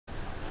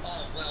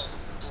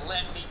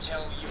me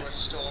tell you a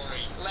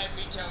story. Let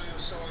me tell you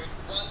a story.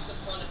 Once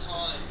upon a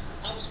time,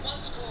 I was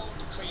once called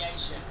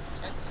Creation.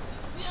 And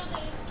we don't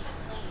even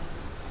Kathleen.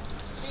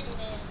 Maybe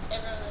then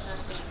everyone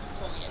has been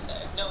calling it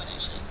though. No one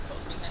actually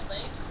calls me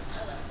Kathleen. I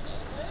love it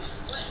though.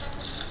 What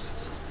happened to you?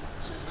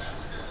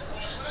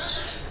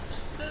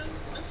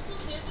 I'm still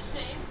here the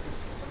same.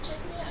 Come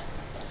check me out.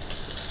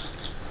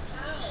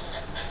 Ow.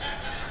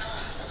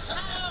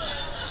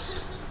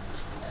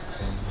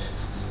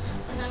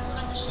 And that's what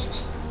I'm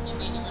assuming. You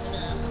mean you want to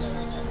know our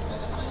story? No,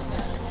 what is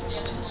that?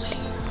 Yeah,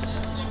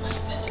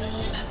 but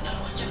Lee, that's not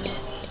what you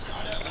meant. I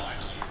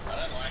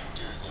don't like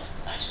Google.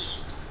 Actually,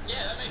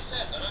 yeah, that makes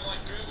sense. I don't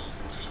like Google.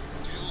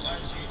 Google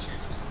owns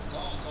YouTube.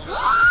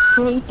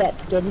 I hate that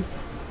skin.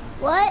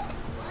 What?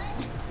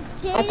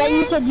 Jaden? I thought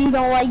you said you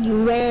don't like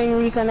wearing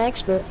Recon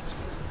Expert.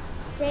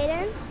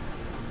 Jaden?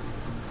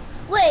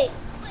 Wait.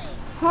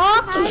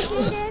 Huh? Hi,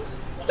 Jaden.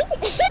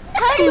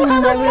 How do you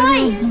have a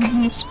mic?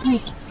 You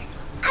speak.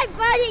 I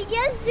bought it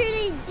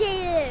yesterday,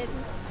 Jaden.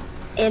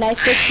 And I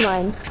fixed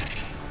mine.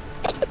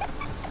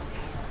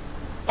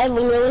 I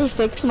literally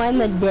fixed mine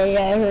the day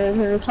I heard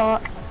her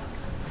talk.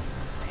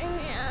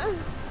 Yeah.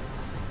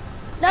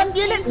 No, you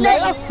didn't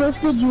What the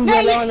fuck did you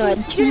get on at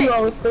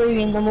 2:03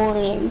 in the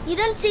morning? You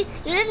didn't see,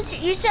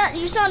 you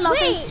saw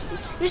nothing. Wait.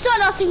 You saw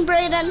nothing,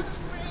 Brayden.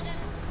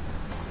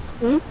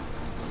 Hmm?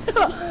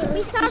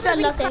 We saw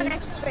nothing.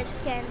 Expert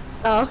skin.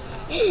 Oh.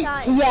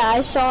 Yeah,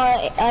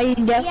 I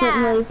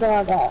definitely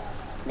saw that.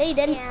 No, you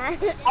didn't. Yeah.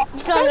 I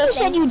thought you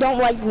said you don't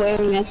like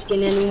wearing that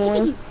skin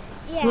anymore.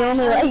 Yeah. You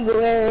only like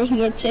wearing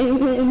it to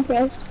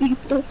impress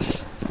people.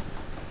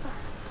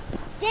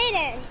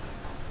 Jaden.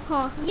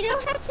 Huh? You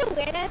don't have to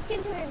wear that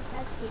skin to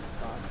impress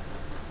people.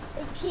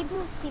 Like, people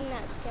have seen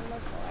that skin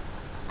before.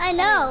 I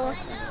know,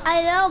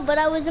 but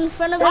I was in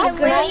front of a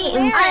girl.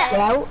 In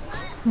Scout,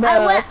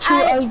 the two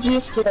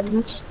OG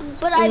skins.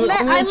 But I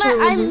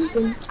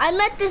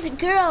met this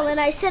girl and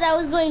I said I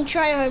was going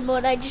tryhard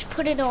mode. I just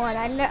put it on.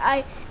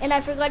 I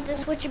forgot to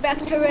switch it back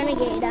to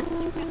Renegade.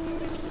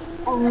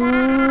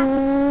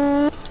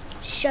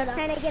 Shut up.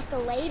 Trying to get the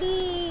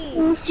lady.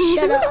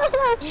 Shut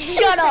up.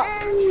 Shut up.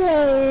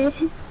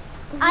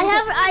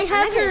 I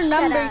have her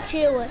number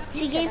too.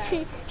 She gave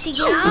me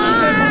her number.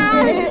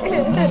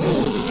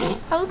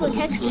 I will go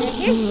text her.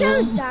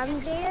 You're so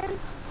dumb, Jaden.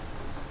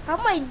 How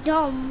am I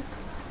dumb?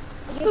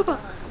 You're dumb.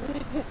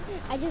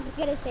 I just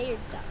gotta say you're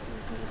dumb.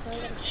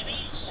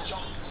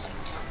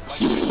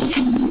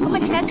 I'm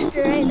gonna text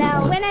her right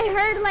now. When I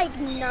heard like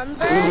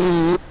number,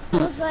 I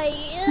was like,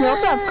 ugh. You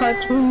also have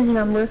cartoon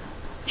number.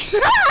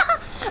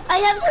 I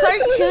have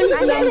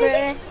cartoons number.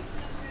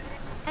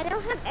 I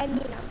don't have any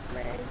numbers.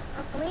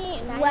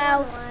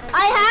 Well,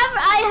 I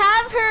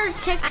have her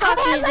TikTok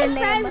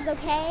username.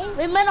 Okay?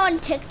 We met on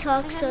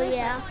TikTok, so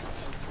yeah.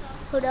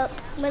 Hold up,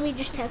 let me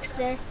just text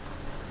her.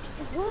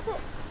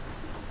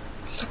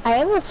 I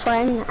have a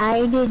friend,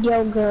 I did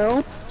your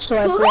girl, so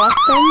I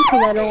blocked him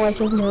because I don't like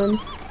his name.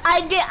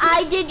 I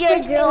did your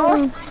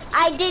girl.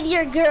 I did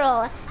your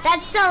girl.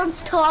 That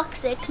sounds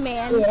toxic,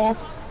 man. Yeah.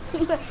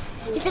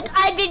 He's like,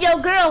 I did your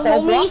girl, so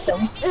homie.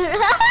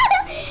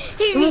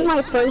 It was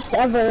my first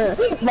ever,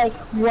 like,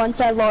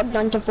 once I logged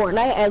onto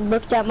Fortnite, I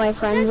looked at my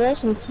friends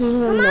list and seen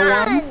him the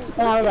one,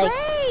 and I was like,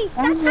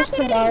 what's this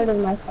kid out of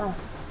my phone?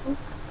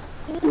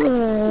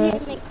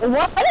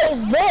 What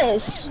is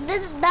this?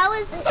 That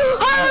was...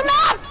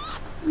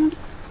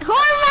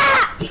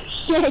 Hormat!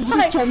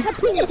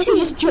 I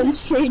just jumped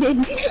straight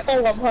in. I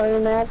love horror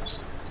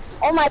maps.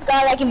 Oh my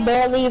god, I can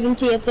barely even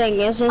see a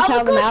thing. Is this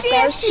how the map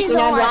goes? And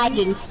I'm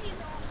lagging.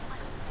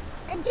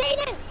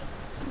 Jaden,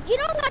 you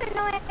don't gotta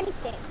know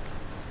anything.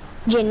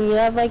 Jaden, you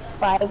have like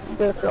 5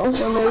 girls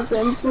on those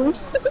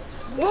fences.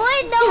 Boy,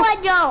 no, I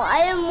don't.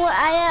 I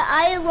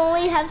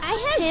only have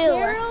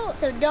 2.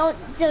 So don't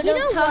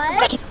talk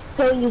about it.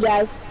 Kill you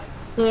guys.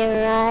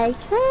 Here I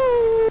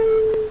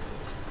come.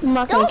 I'm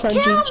not gonna kill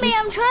Gigi. Me.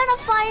 I'm trying to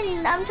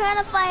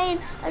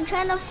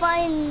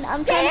find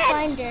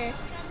her.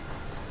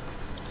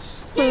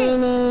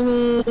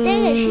 Dang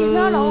it, she's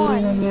not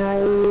on. Can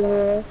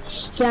you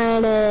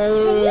stop,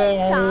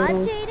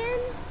 Jaden?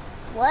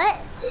 What?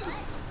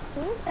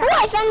 Oh,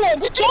 I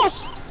found the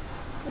chest.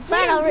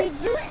 Fine, I'm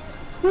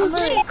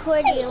gonna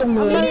record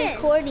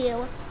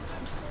you.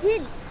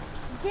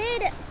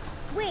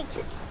 Wait,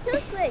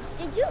 Switch,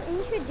 did you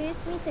introduce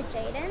me to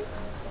Jaden?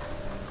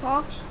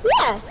 Huh?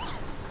 Yeah.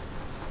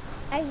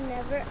 I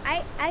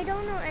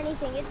don't know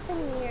anything. It's been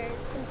years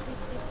since we've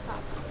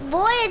talked.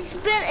 Boy,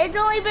 it's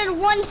only been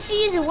 1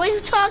 season. What are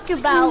you talking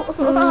about?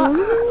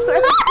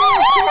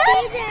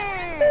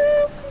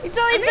 It's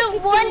only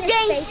been 1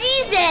 dang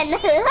season.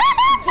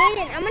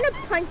 Jaden, I'm gonna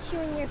punch you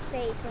in your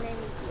face when I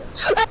meet you.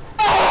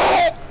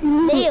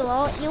 No, you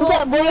won't. You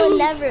will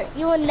never.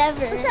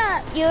 What's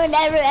up? You will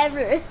never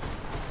ever.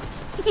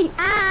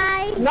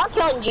 I'm not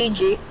killing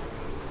Gigi.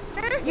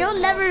 You'll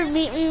never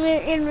meet me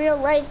in real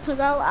life because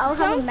I'll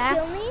have a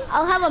mask.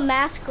 I'll have a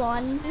mask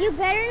on. You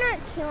better not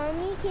kill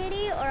me,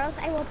 kitty, or else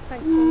I will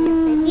punch you in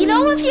your face. You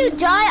know, if you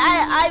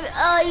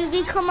die,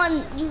 you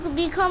can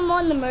become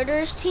on the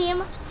murderers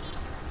team.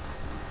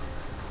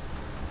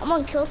 I'm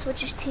on Kill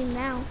Switch's team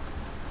now.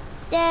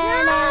 No.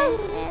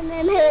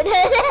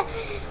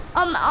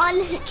 I'm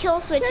on Kill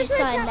Switch's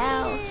side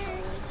now.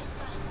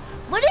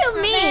 What do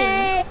you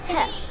mean?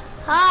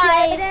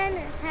 Hi. Jaden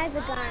has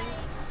a gun.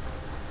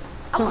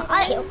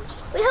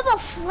 We have a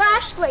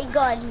flashlight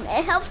gun.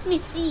 It helps me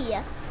see.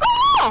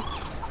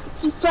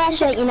 See,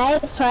 flashlight, and I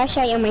have a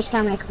flashlight in my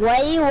stomach. What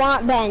do you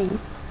want, Ben?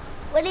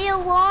 What do you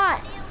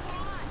want?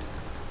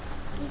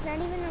 He's not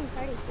even on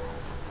party chat.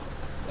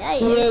 Yeah,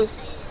 He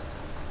is.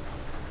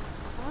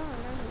 Oh,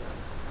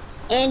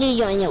 no. And you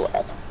joined it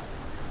with.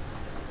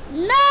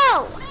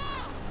 No!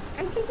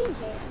 I'm kicking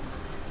Jaden.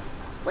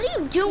 What are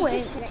you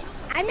doing?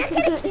 I'm not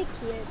gonna kick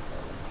you.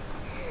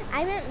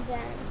 I meant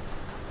Ben.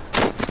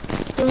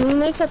 Can you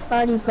make the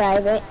party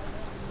private?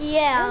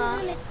 Yeah. I'm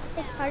gonna make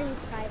the party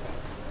private.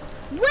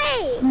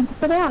 Wait!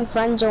 Put it on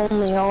friends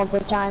only all the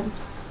time.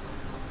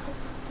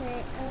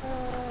 Okay,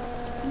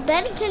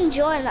 Ben can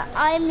join.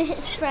 I'm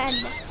his friend.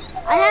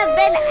 I have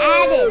been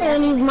added.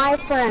 And he's my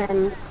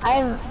friend.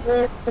 I've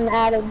been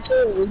added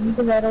too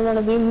because I don't want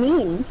to be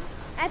mean.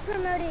 I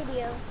promoted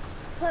you.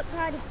 Put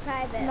party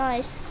private.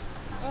 Nice.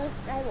 Or else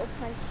I will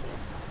punch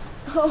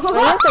you. All you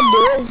have to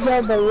do is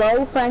go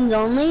below friends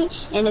only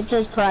and it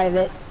says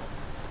private.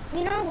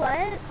 You know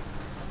what?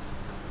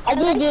 I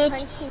did it.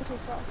 Punching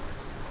people.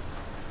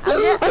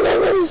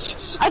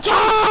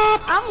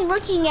 Attack! I'm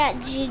looking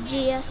at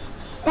Gigi.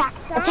 Attack!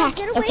 Attack!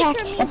 Get away Attack!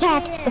 from me,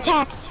 Attack! Jaden.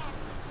 Attack!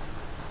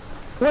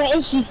 Where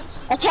is he?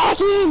 Attack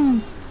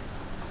him!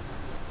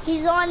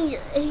 He's on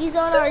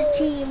our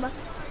team.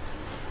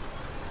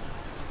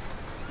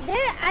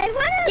 There, I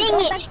wanna Dang go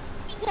it. back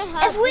to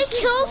help. If we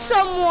kill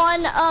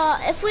someone,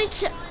 if we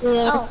kill,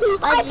 Yeah.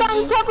 I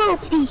found Purple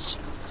Piece.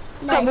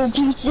 Purple nice.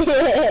 Piece.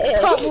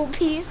 Bubble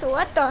piece.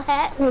 What the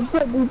heck?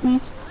 Purple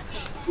Piece.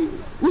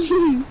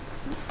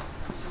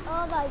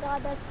 Oh my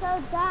god, that's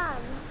so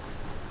dumb.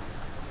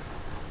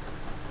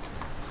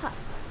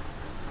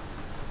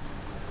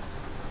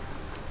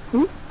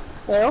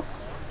 Hello?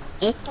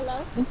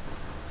 Hello?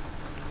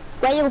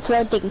 Why are you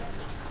flirting?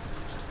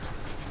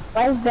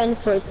 Why is Ben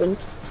flirting?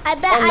 I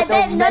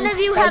bet none of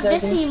you have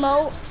this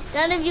emote.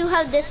 None of you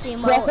have this We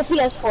have the emote.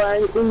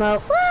 PS4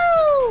 emote.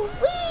 Woo!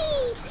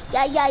 Wee!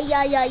 Yeah, yeah,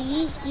 yeah, yeah,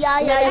 yeah, Yeah, yeah,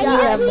 you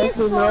yeah. have this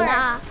emote.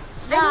 Yeah,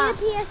 I yeah. need a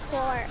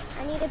PS4.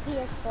 I need a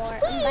PS4.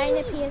 I'm buying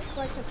a PS4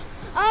 to...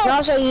 And Oh!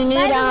 also, you need,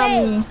 by the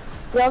way-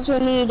 you also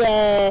need,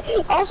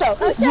 also,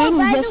 by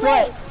Jaden, guess the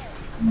way- what?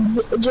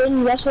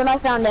 Jaden, guess what I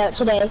found out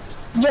today?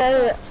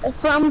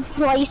 From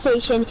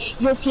PlayStation,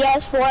 your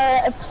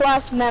PS4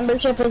 Plus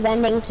membership is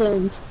ending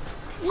soon.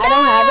 No! I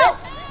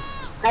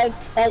don't have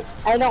it.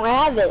 I don't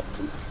have it.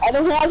 I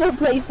don't have a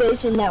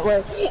PlayStation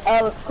Network.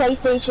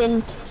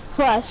 PlayStation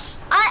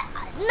Plus.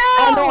 No!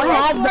 I don't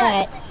have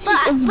that. It's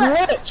But,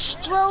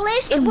 glitched. well, at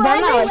least, It's well,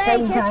 done anyway, like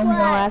 10 times in the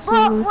last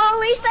well, season. well, at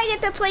least I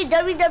get to play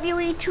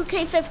WWE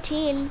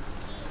 2K15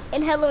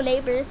 in Hello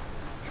Neighbor.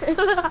 And I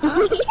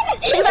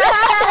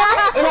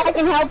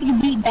can help you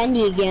beat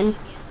Bendy again.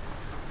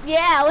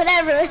 Yeah,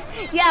 whatever.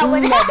 Yeah,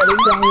 whatever.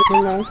 Nobody's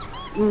going to.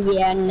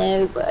 Yeah,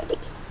 nobody.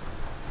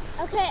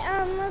 Okay,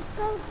 let's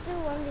go do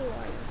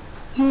 1v1.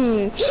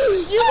 You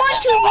want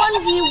to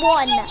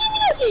 1v1?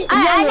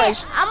 Generous.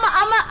 I'm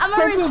gonna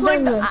Purple record.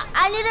 generous. I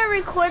need to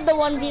record the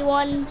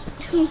 1v1.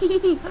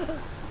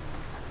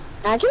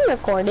 I can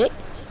record it.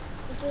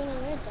 Jaden,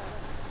 you're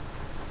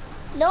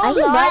dumb. No, I I'm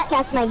can not.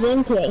 broadcast my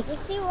gameplay.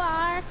 Yes, you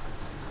are.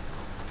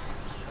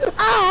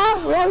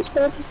 Ah,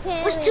 roasted.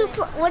 What's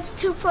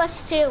 2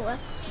 plus 2?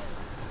 It's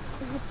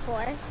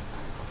 4.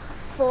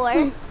 4.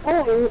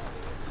 Oh.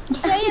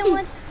 Jaden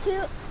wants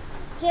 2.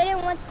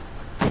 Jaden wants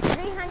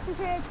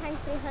 300 times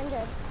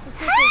 300. He's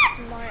super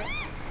smart.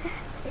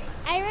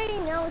 I already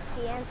know what's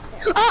the answer.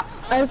 Ah,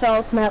 I fell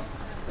off the map.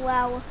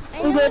 Wow. I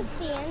know Good. what's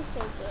the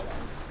answer, Jaden.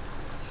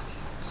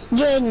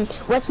 Jaden,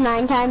 what's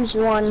 9 times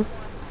 1?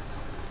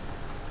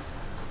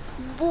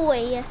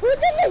 Boy. Who's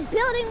in this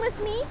building with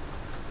me?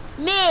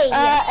 Me.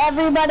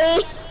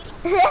 Everybody.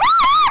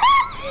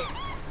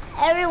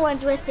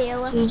 Everyone's with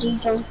you. Gigi,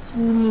 don't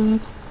kill me.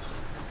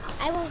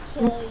 I won't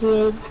kill This you.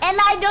 kid. And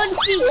I don't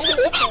see you.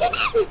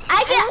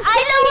 I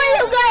know where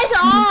you guys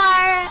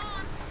are.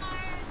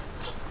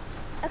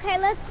 Okay,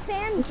 let's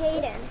spam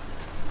Jaden.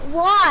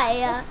 Why?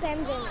 Let's spam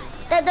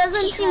Jaden. That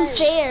doesn't seem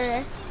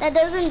fair. That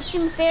doesn't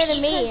seem fair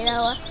to me, you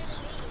know.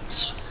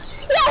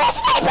 Yeah, that's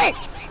sniper!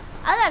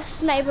 I got a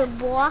sniper,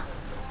 boy.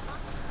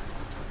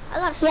 I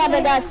got a Yeah, sniper.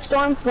 but that's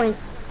Stormfront.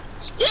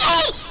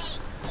 Yay!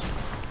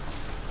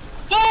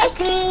 Just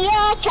be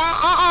your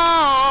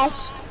trash!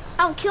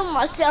 I'll kill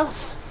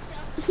myself.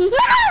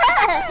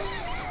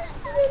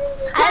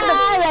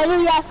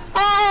 Hallelujah!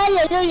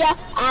 Hallelujah!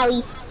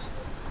 Owie.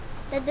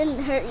 That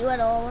didn't hurt you at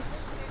all.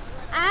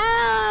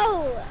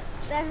 Ow!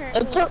 That hurt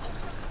It me. took...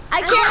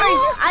 I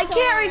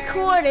can't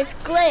record. It's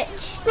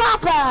glitched.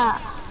 Slapper!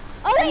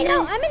 Oh wait,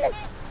 no, I'm in the